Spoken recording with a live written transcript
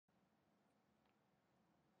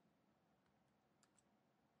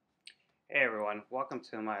Hey everyone, welcome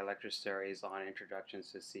to my lecture series on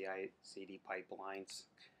introductions to CI/CD pipelines.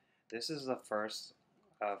 This is the first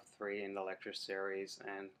of three in the lecture series,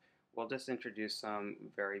 and we'll just introduce some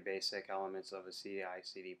very basic elements of a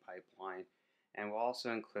CI/CD pipeline. And we'll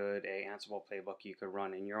also include a Ansible playbook you could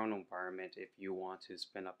run in your own environment if you want to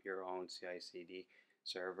spin up your own CI/CD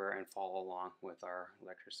server and follow along with our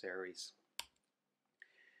lecture series.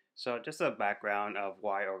 So just a background of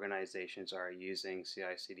why organizations are using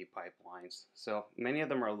CI/CD pipelines. So many of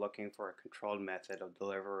them are looking for a controlled method of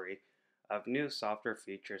delivery of new software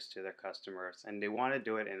features to their customers, and they want to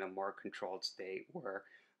do it in a more controlled state where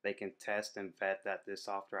they can test and vet that this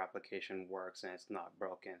software application works and it's not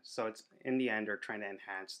broken. So it's in the end, they're trying to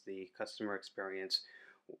enhance the customer experience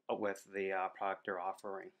with the product they're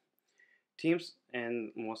offering. Teams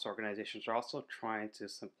and most organizations are also trying to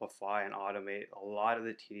simplify and automate a lot of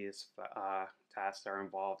the tedious tasks that are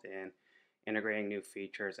involved in integrating new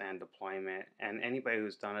features and deployment. And anybody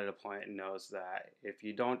who's done a deployment knows that if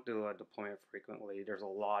you don't do a deployment frequently, there's a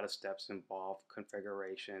lot of steps involved,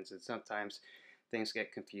 configurations, and sometimes things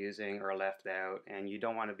get confusing or left out, and you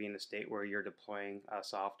don't want to be in a state where you're deploying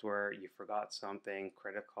software, you forgot something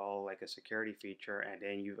critical like a security feature, and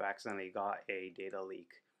then you've accidentally got a data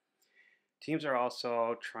leak. Teams are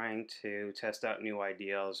also trying to test out new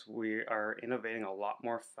ideas. We are innovating a lot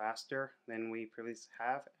more faster than we previously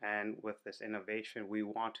have, and with this innovation, we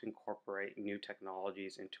want to incorporate new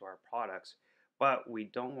technologies into our products, but we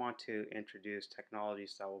don't want to introduce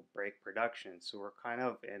technologies that will break production. So we're kind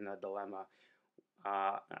of in a dilemma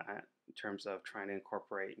in terms of trying to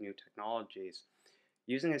incorporate new technologies.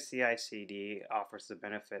 Using a CI/CD offers the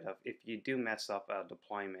benefit of if you do mess up a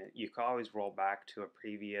deployment, you can always roll back to a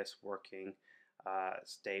previous working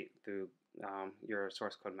state through your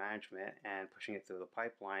source code management and pushing it through the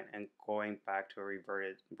pipeline and going back to a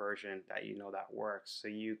reverted version that you know that works. So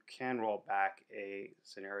you can roll back a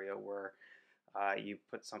scenario where you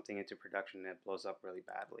put something into production and it blows up really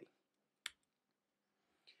badly.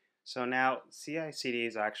 So now CI/CD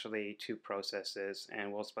is actually two processes,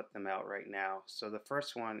 and we'll split them out right now. So the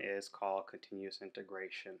first one is called continuous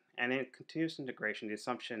integration. And in continuous integration, the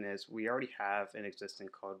assumption is we already have an existing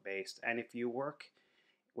code base. And if you work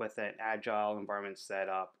with an agile environment set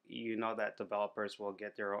up, you know that developers will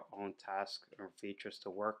get their own tasks or features to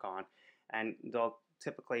work on, and they'll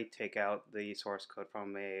typically take out the source code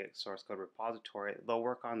from a source code repository. They'll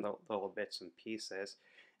work on the little bits and pieces,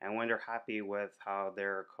 and when they're happy with how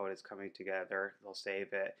their code is coming together, they'll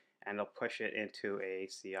save it and they'll push it into a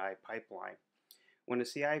CI pipeline. When the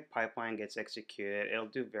CI pipeline gets executed, it'll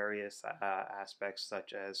do various aspects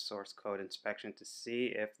such as source code inspection to see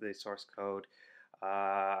if the source code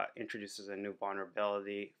introduces a new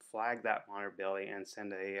vulnerability, flag that vulnerability, and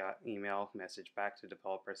send a email message back to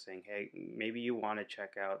developers saying, hey, maybe you want to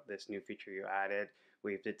check out this new feature you added.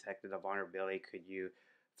 We've detected a vulnerability. Could you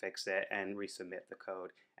fix it and resubmit the code?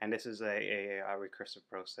 And this is a recursive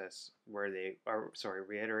process where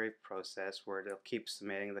reiterative process where they'll keep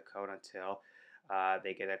submitting the code until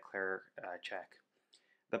they get a clear check.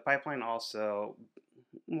 The pipeline also,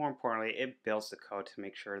 more importantly, it builds the code to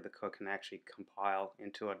make sure the code can actually compile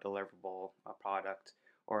into a deliverable product,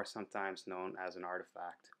 or sometimes known as an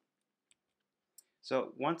artifact.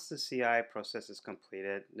 So once the CI process is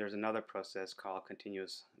completed, there's another process called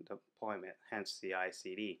continuous deployment, hence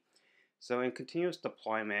CI/CD. So in continuous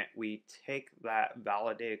deployment, we take that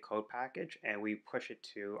validated code package and we push it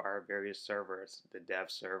to our various servers, the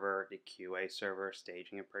dev server, the QA server,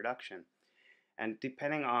 staging, and production. And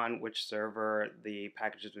depending on which server the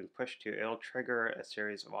package has been pushed to, it'll trigger a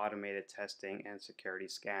series of automated testing and security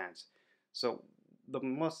scans. So the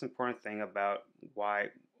most important thing about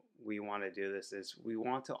why we want to do this is we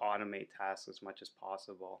want to automate tasks as much as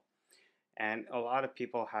possible. And a lot of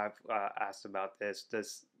people have asked about this.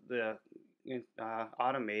 Does the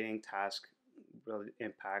automating task really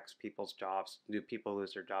impacts people's jobs? Do people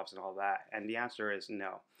lose their jobs and all that? And the answer is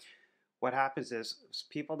no. What happens is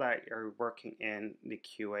people that are working in the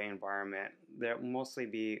QA environment, they'll mostly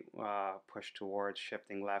be pushed towards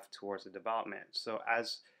shifting left towards the development. So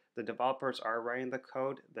as the developers are writing the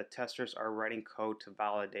code, the testers are writing code to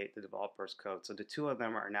validate the developer's code. So the two of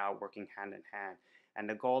them are now working hand in hand. And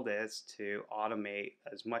the goal is to automate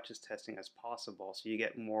as much as testing as possible so you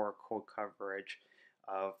get more code coverage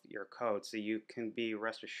of your code. So you can be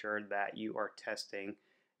rest assured that you are testing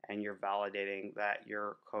and you're validating that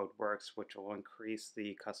your code works, which will increase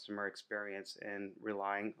the customer experience in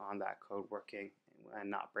relying on that code working and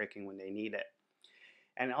not breaking when they need it.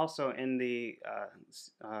 And also in the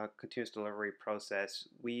continuous delivery process,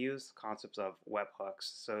 we use concepts of webhooks.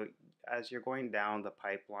 So as you're going down the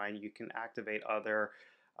pipeline, you can activate other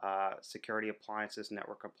security appliances,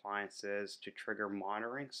 network appliances to trigger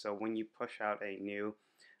monitoring. So when you push out a new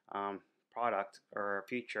product or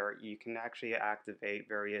feature, you can actually activate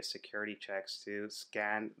various security checks to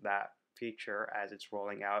scan that feature as it's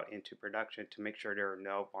rolling out into production to make sure there are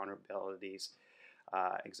no vulnerabilities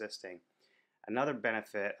existing. Another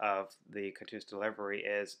benefit of the continuous delivery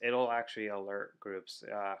is it'll actually alert groups.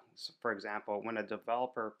 So for example, when a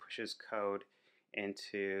developer pushes code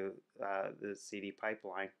into the CD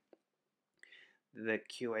pipeline, the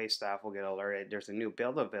QA staff will get alerted. There's a new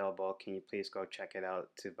build available. Can you please go check it out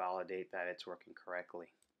to validate that it's working correctly?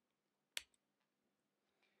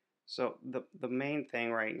 So the main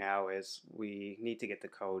thing right now is we need to get the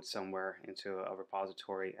code somewhere into a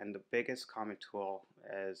repository, and the biggest common tool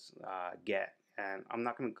is Git. And I'm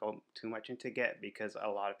not going to go too much into Git because a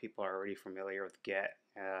lot of people are already familiar with Git,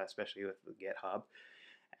 especially with GitHub.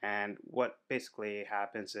 And what basically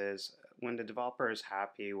happens is when the developer is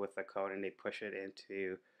happy with the code and they push it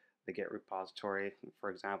into the Git repository, for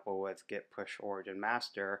example, with git push origin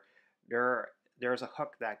master, there's a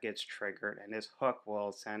hook that gets triggered, and this hook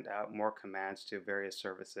will send out more commands to various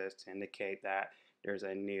services to indicate that there's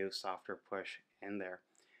a new software push in there.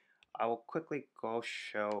 I will quickly go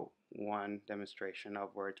show one demonstration of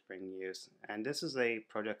where it's being used. And this is a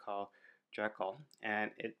project called Jekyll, and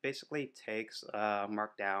it basically takes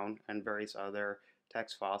Markdown and various other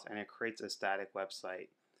text files, and it creates a static website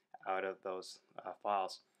out of those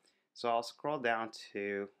files. So I'll scroll down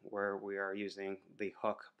to where we are using the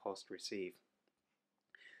hook post receive.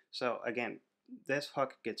 So again, this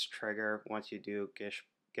hook gets triggered once you do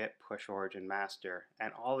git push origin master,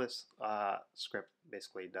 and all this script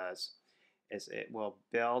basically does is it will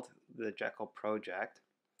build the Jekyll project,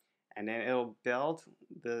 and then it'll build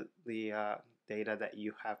the data that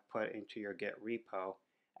you have put into your Git repo,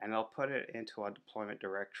 and it'll put it into a deployment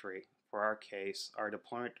directory. For our case, our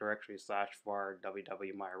deployment directory is /var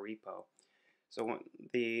www.myrepo. So when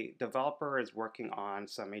the developer is working on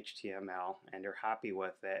some HTML and they're happy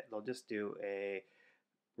with it, they'll just do a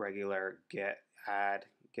regular git add,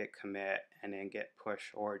 git commit, and then git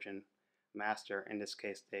push origin master. In this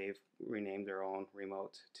case, they've renamed their own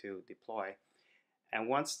remote to deploy. And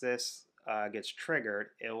once this gets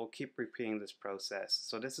triggered, it will keep repeating this process.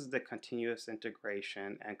 So this is the continuous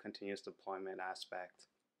integration and continuous deployment aspect.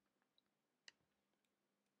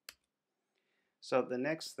 So the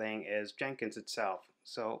next thing is Jenkins itself.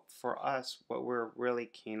 So for us, what we're really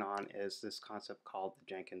keen on is this concept called the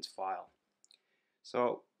Jenkins file.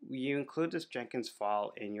 So you include this Jenkins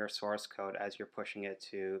file in your source code as you're pushing it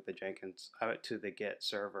to the to the Git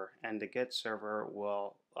server, and the Git server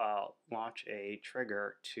will launch a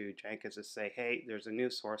trigger to Jenkins to say, hey, there's a new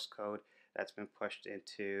source code that's been pushed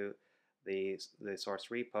into the source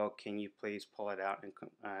repo. Can you please pull it out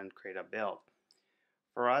and create a build?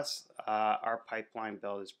 For us, our pipeline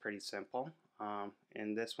build is pretty simple.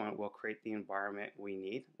 In this one, we'll create the environment we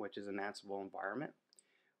need, which is an Ansible environment.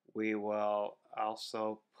 We will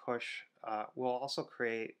also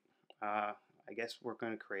create, I guess we're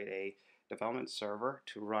going to create a development server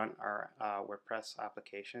to run our WordPress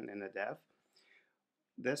application in the dev.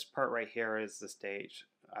 This part right here is the stage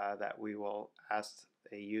that we will ask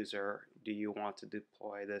a user, do you want to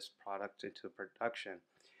deploy this product into production?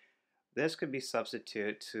 This could be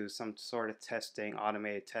substituted to some sort of testing,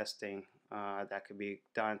 automated testing that could be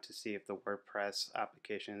done to see if the WordPress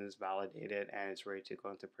application is validated and is ready to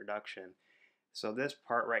go into production. So this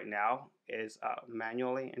part right now is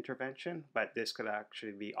manually intervention, but this could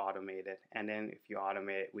actually be automated. And then if you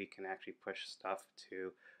automate it, we can actually push stuff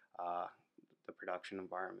to the production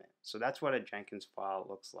environment. So that's what a Jenkins file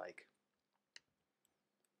looks like.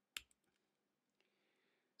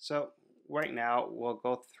 So right now, we'll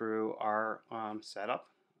go through our setup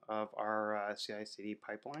of our CI/CD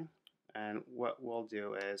pipeline. And what we'll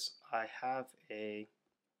do is I have a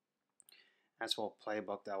Ansible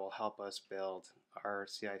playbook that will help us build our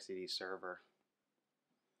CI/CD server.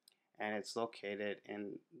 And it's located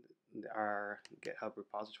in our GitHub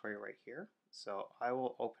repository right here. So I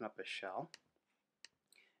will open up a shell.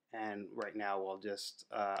 And right now, we'll just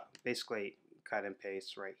basically cut and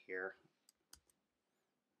paste right here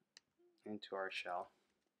into our shell.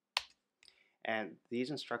 And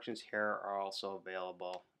these instructions here are also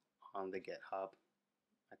available on the GitHub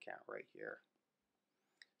account right here.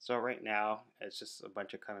 So right now, it's just a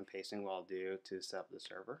bunch of cut and pasting we'll do to set up the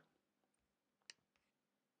server.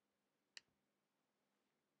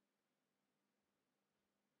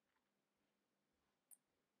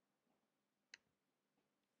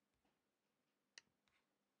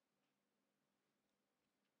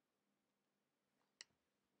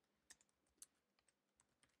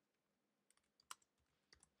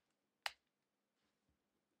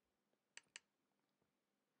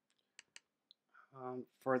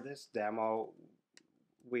 For this demo,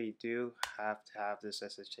 we do have to have this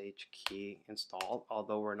SSH key installed,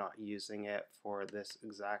 although we're not using it for this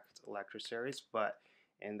exact lecture series, but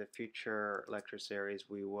in the future lecture series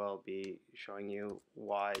we will be showing you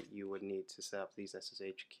why you would need to set up these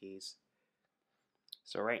SSH keys.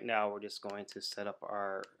 So right now we're just going to set up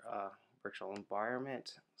our virtual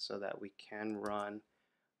environment so that we can run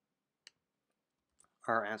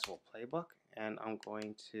our Ansible playbook, and I'm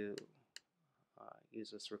going to use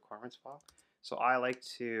this requirements file. So I like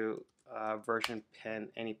to version pin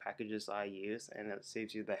any packages I use, and it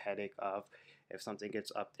saves you the headache of if something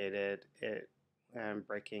gets updated and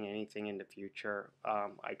breaking anything in the future.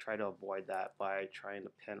 I try to avoid that by trying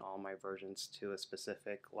to pin all my versions to a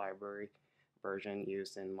specific library version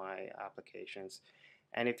used in my applications.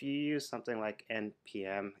 And if you use something like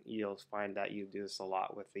npm, you'll find that you do this a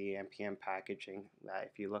lot with the npm packaging. That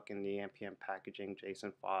if you look in the npm packaging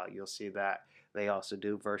JSON file, you'll see that they also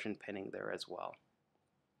do version pinning there as well.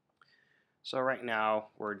 So right now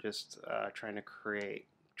we're just trying to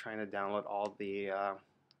download all the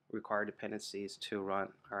required dependencies to run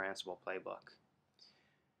our Ansible playbook.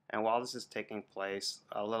 And while this is taking place,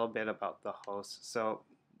 a little bit about the host. So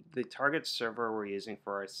the target server we're using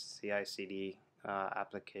for our CI/CD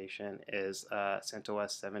application is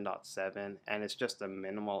CentOS 7.7, and it's just a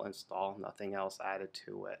minimal install, nothing else added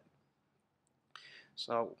to it.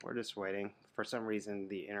 So we're just waiting. For some reason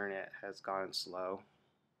the internet has gone slow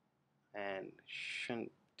and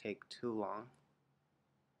shouldn't take too long.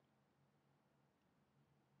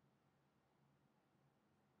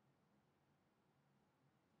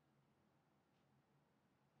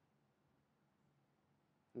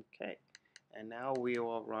 Okay, and now we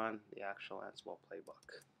will run the actual Ansible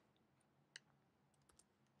playbook.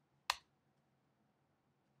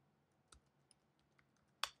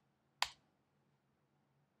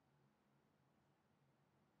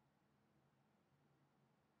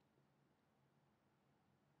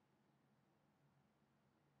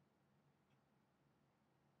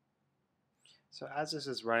 So as this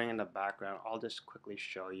is running in the background, I'll just quickly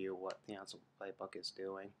show you what the Ansible playbook is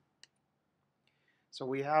doing. So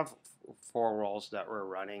we have 4 roles that we're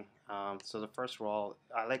running. So the first role,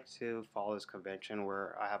 I like to follow this convention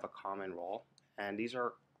where I have a common role, and these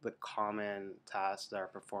are the common tasks that are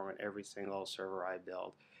performed in every single server I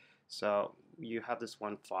build. So you have this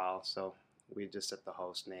one file, so we just set the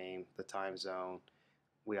host name, the time zone,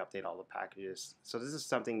 we update all the packages. So this is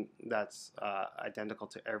something that's identical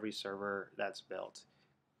to every server that's built.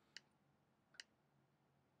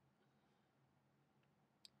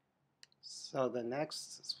 So the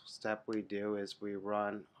next step we do is we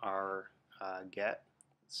run our get.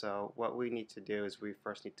 So what we need to do is we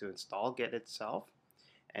first need to install get itself,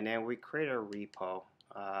 and then we create a repo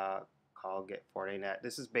called get40net.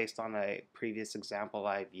 This is based on a previous example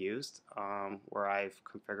I've used where I've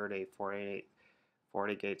configured a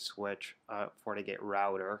FortiGate switch, FortiGate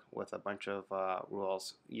router with a bunch of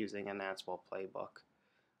rules using an Ansible playbook.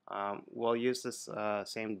 We'll use this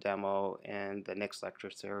same demo in the next lecture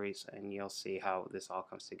series, and you'll see how this all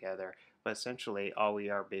comes together. But essentially, all we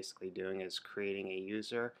are basically doing is creating a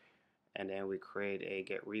user, and then we create a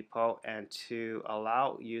Git repo. And to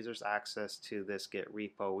allow users access to this Git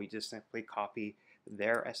repo, we just simply copy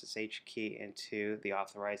their SSH key into the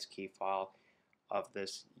authorized key file of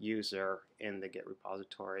this user in the Git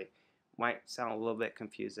repository. Might sound a little bit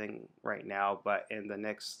confusing right now, but in the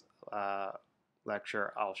next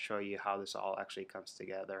lecture I'll show you how this all actually comes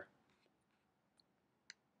together.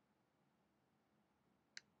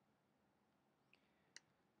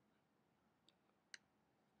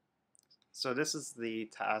 So this is the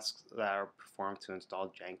tasks that are performed to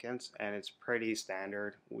install Jenkins, and it's pretty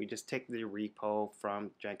standard. We just take the repo from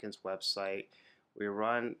Jenkins website, we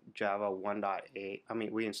run Java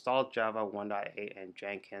 1.8, we install Java 1.8 and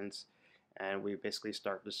Jenkins, and we basically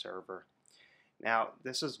start the server. Now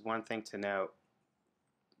this is one thing to note.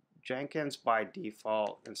 Jenkins by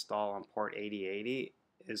default install on port 8080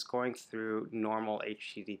 is going through normal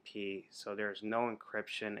HTTP, so there's no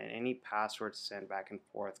encryption, and any passwords sent back and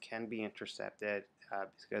forth can be intercepted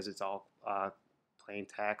because it's all plain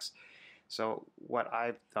text. So what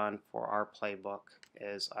I've done for our playbook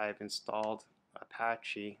is I've installed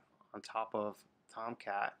Apache on top of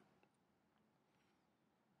Tomcat.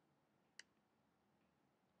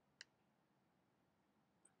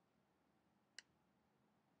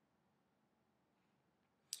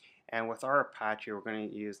 And with our Apache, we're going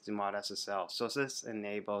to use the mod SSL. So this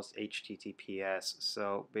enables HTTPS.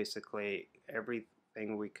 So basically,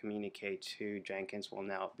 everything we communicate to Jenkins will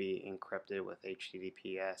now be encrypted with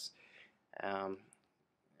HTTPS.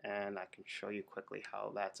 And I can show you quickly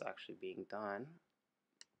how that's actually being done.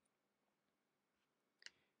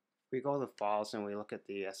 we go to the files and we look at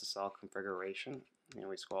the SSL configuration, and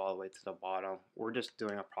we scroll all the way to the bottom. We're just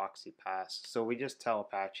doing a proxy pass. So we just tell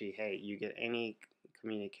Apache, hey, you get any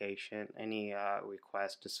communication, any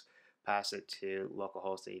request, just pass it to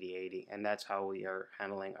localhost 8080. And that's how we are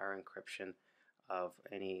handling our encryption of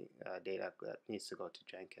any data that needs to go to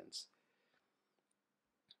Jenkins.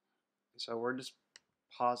 So we're just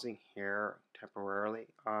pausing here temporarily.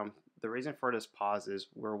 The reason for this pause is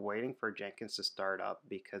we're waiting for Jenkins to start up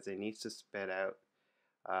because it needs to spit out.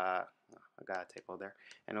 I got a typo there.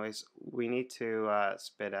 Anyways, we need to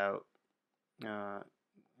spit out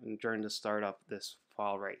during the startup this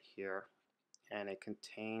file right here, and it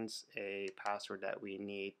contains a password that we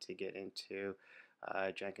need to get into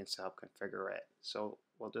Jenkins to help configure it. So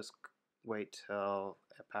we'll just wait till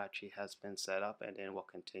Apache has been set up, and then we'll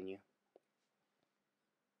continue.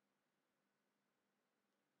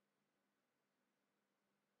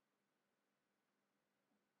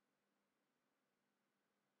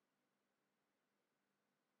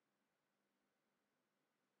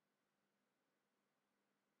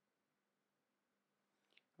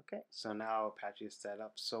 Okay, so now Apache is set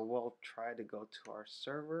up. So we'll try to go to our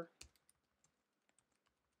server.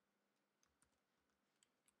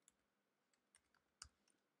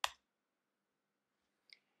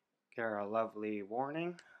 Get our lovely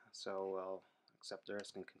warning. So we'll accept the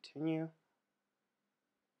risk and continue.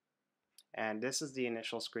 And this is the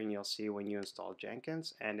initial screen you'll see when you install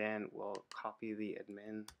Jenkins. And then we'll copy the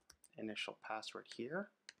admin initial password here.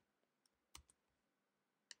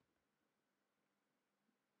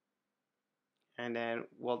 And then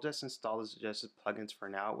we'll just install the suggested plugins for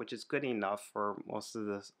now, which is good enough for most of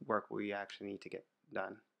the work we actually need to get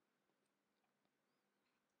done.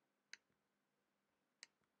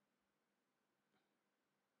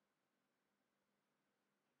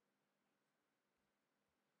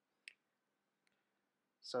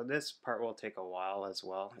 So this part will take a while as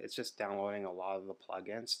well. It's just downloading a lot of the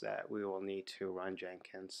plugins that we will need to run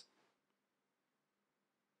Jenkins.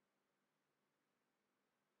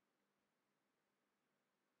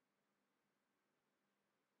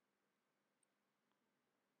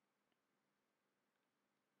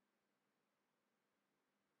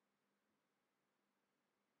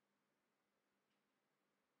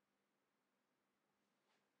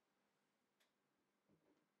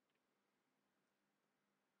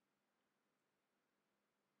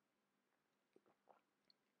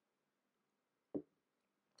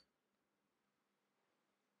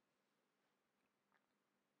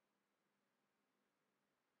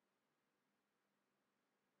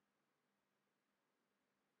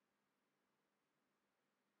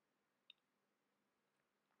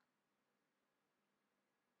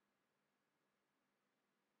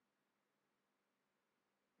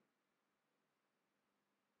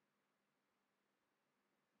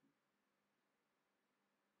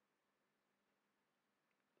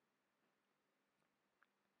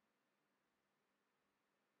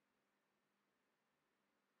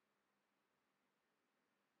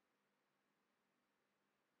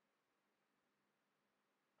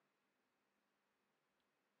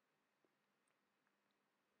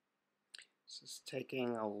 This is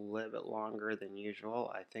taking a little bit longer than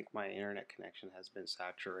usual. I think my internet connection has been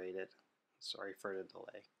saturated. Sorry for the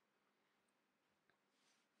delay.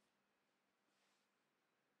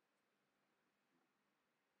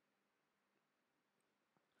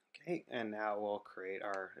 Okay, and now we'll create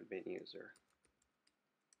our admin user.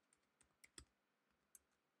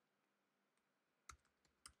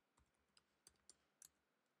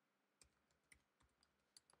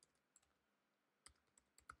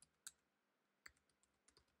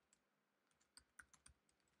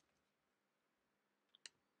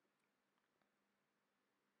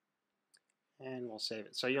 And we'll save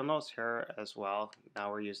it. So you'll notice here as well,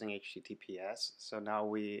 now we're using HTTPS. So now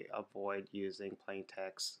we avoid using plain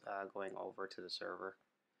text going over to the server.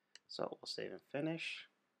 So we'll save and finish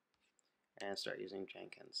and start using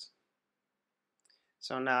Jenkins.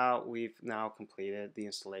 So now we've completed the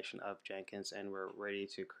installation of Jenkins and we're ready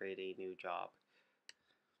to create a new job.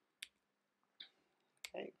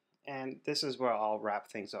 Okay. And this is where I'll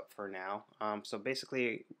wrap things up for now. So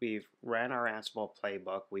basically, we've ran our Ansible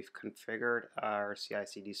playbook. We've configured our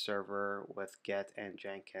CI/CD server with Get and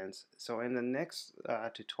Jenkins. So in the next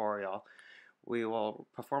tutorial, we will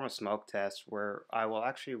perform a smoke test where I will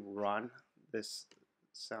actually run this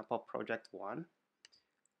sample project 1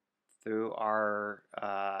 through our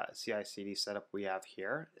CI/CD setup we have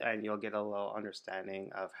here, and you'll get a little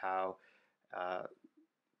understanding of how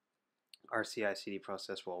our CI/CD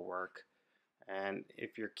process will work. And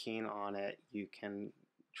if you're keen on it, you can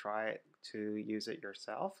try to use it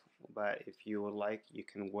yourself. But if you would like, you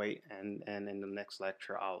can wait, and in the next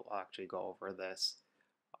lecture, I'll actually go over this.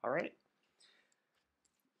 All right.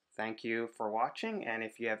 Thank you for watching, and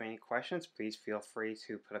if you have any questions, please feel free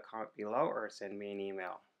to put a comment below or send me an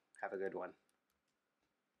email. Have a good one.